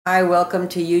Hi, welcome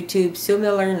to YouTube Sue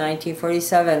Miller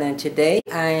 1947, and today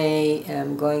I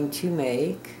am going to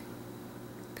make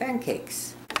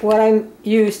pancakes. What I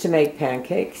use to make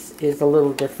pancakes is a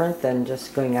little different than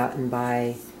just going out and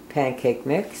buy pancake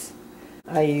mix.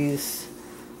 I use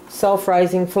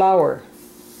self-rising flour.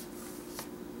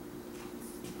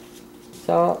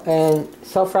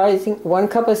 Self-rising, 1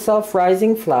 cup of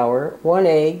self-rising flour, 1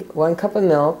 egg, 1 cup of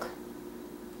milk,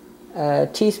 a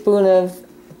teaspoon of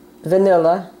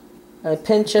vanilla, a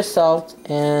pinch of salt,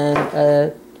 and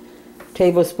a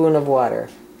tablespoon of water.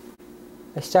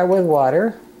 I start with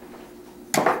water,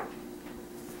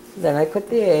 then I put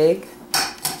the egg,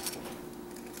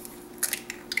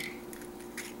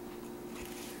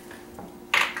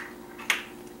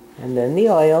 and then the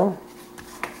oil,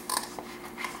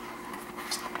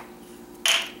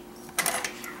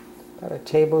 about a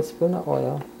tablespoon of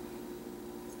oil.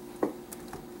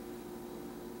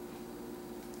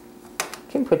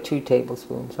 You can put 2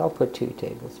 tablespoons. I'll put 2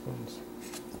 tablespoons.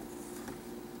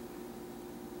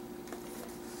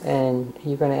 And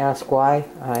you're going to ask why?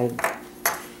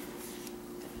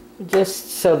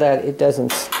 Just so that it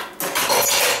doesn't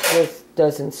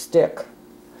stick.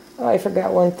 Oh, I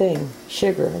forgot one thing.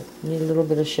 Sugar. You need a little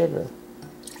bit of sugar.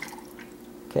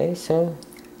 Okay, so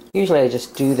usually I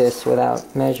just do this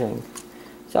without measuring.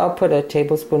 So I'll put a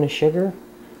tablespoon of sugar.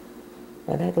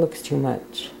 Oh, that looks too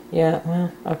much. Yeah,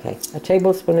 well, okay. A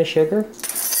tablespoon of sugar.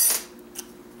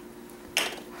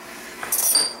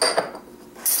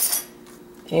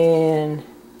 And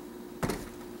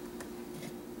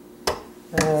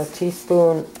a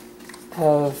teaspoon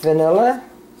of vanilla.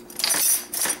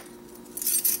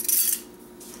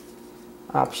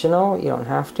 Optional, you don't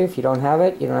have to. If you don't have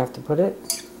it, you don't have to put it.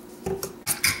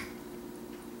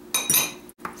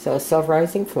 So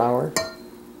self-rising flour.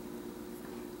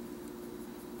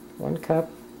 1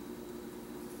 cup.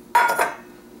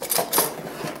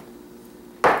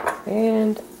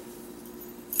 And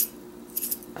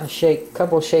a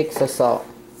couple shakes of salt.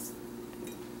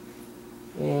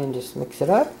 And just mix it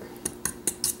up.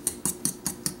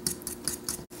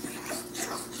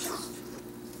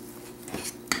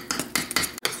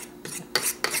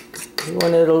 You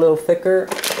want it a little thicker,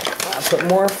 I'll put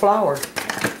more flour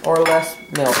or less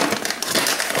milk.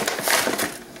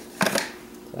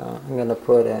 So I'm going to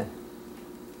put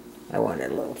I want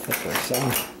it a little thicker, so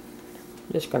I'm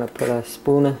just going to put a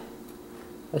spoon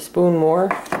more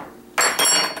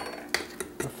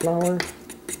of flour.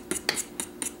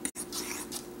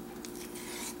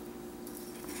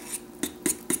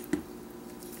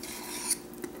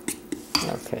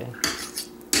 Okay,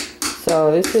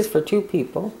 so this is for 2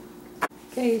 people.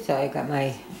 Okay, so I got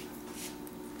my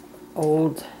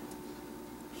old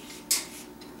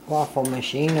waffle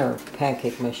machine or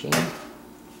pancake machine,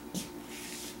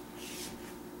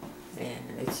 and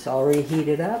it's already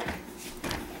heated up,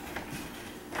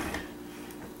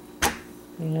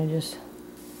 and I just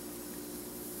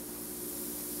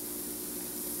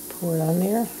pour it on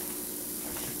there.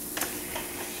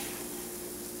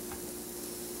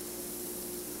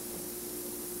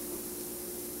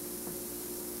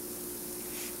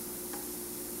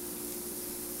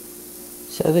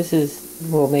 So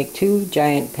we'll make 2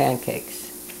 giant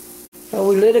pancakes. So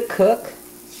we let it cook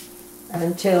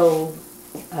until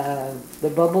the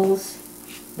bubbles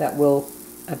that will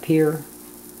appear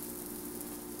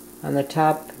on the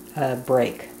top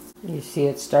break. You see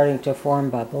it's starting to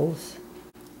form bubbles.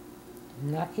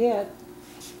 Not yet.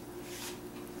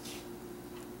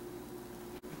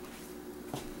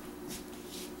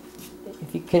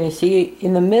 Can you see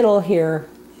in the middle here,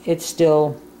 it's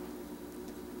still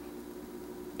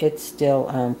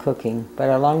cooking, but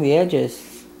along the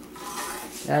edges,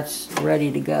 that's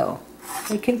ready to go.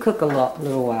 It can cook a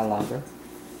little while longer.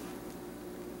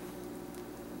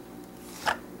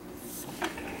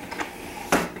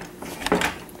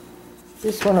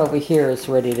 This one over here is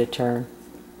ready to turn.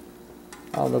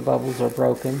 All the bubbles are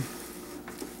broken.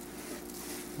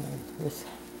 Let's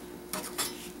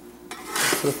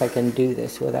see if I can do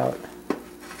this without.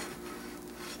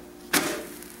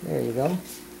 There you go.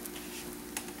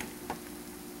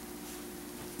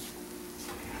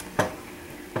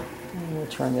 We'll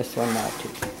turn this one now too.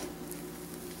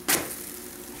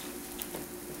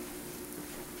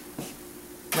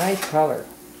 Nice color.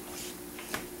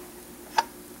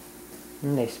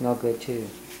 And they smell good too.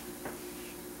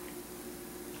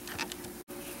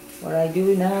 What I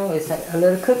do now is I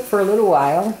let it cook for a little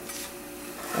while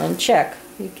and check.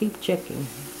 You keep checking.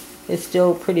 It's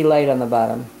still pretty light on the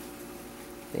bottom,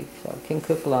 so it can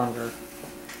cook longer.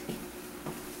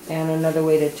 And another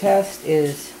way to test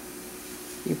is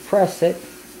you press it,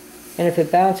 and if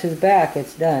it bounces back,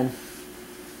 it's done.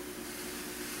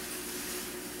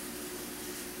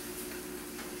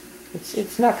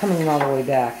 It's not coming all the way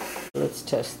back. Let's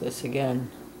test this again.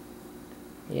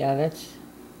 Yeah,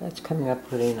 that's coming up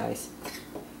pretty nice.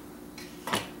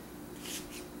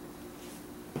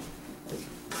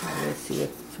 Let's see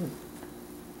if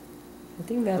I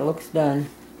think that looks done.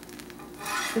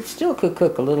 It still could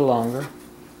cook a little longer.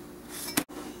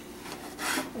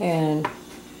 And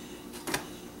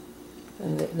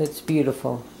that's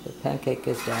beautiful. The pancake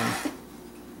is done.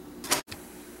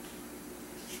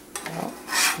 Well,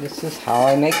 this is how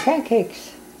I make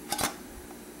pancakes.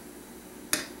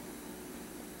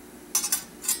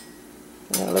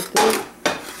 Doesn't that look good?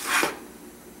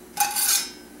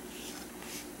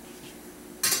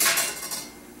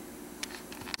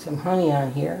 Some honey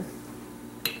on here.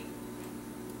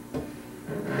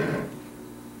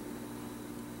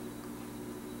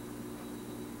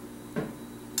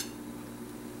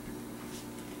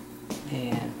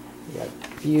 And we got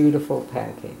beautiful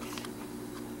pancakes.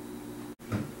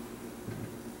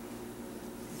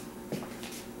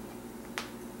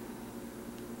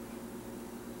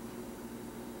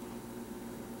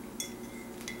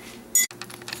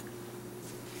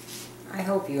 I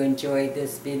hope you enjoyed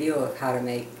this video of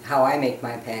how I make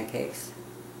my pancakes.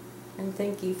 And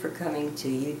thank you for coming to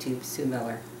YouTube Sue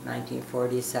Miller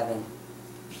 1947.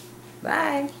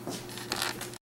 Bye!